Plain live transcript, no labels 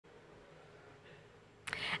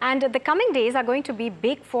And the coming days are going to be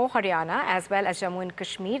big for Haryana as well as Jammu and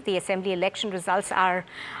Kashmir. The assembly election results are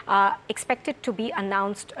expected to be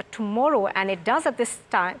announced tomorrow, and it does at this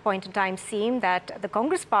point in time seem that the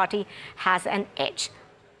Congress party has an edge.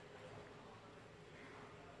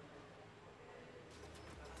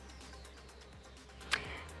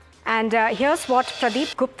 And here's what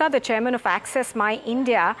Pradeep Gupta, the chairman of Access My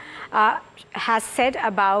India, has said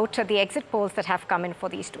about the exit polls that have come in for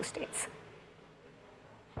these two states.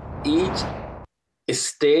 Each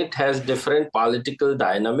state has different political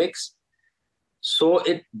dynamics. So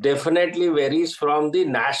it definitely varies from the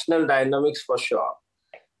national dynamics for sure.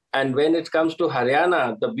 And when it comes to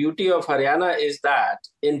Haryana, the beauty of Haryana is that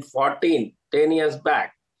in 10 years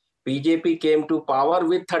back, BJP came to power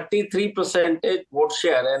with 33% vote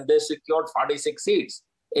share and they secured 46 seats.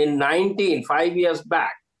 In 5 years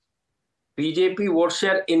back, BJP vote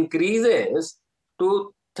share increases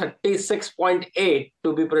to 36.8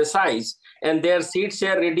 to be precise, and their seat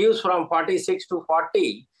share reduced from 46 to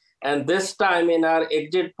 40. And this time in our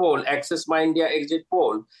exit poll, Access My India exit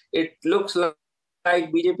poll, it looks like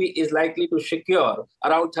BJP is likely to secure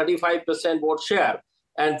around 35% vote share.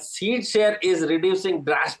 And seat share is reducing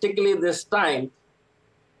drastically this time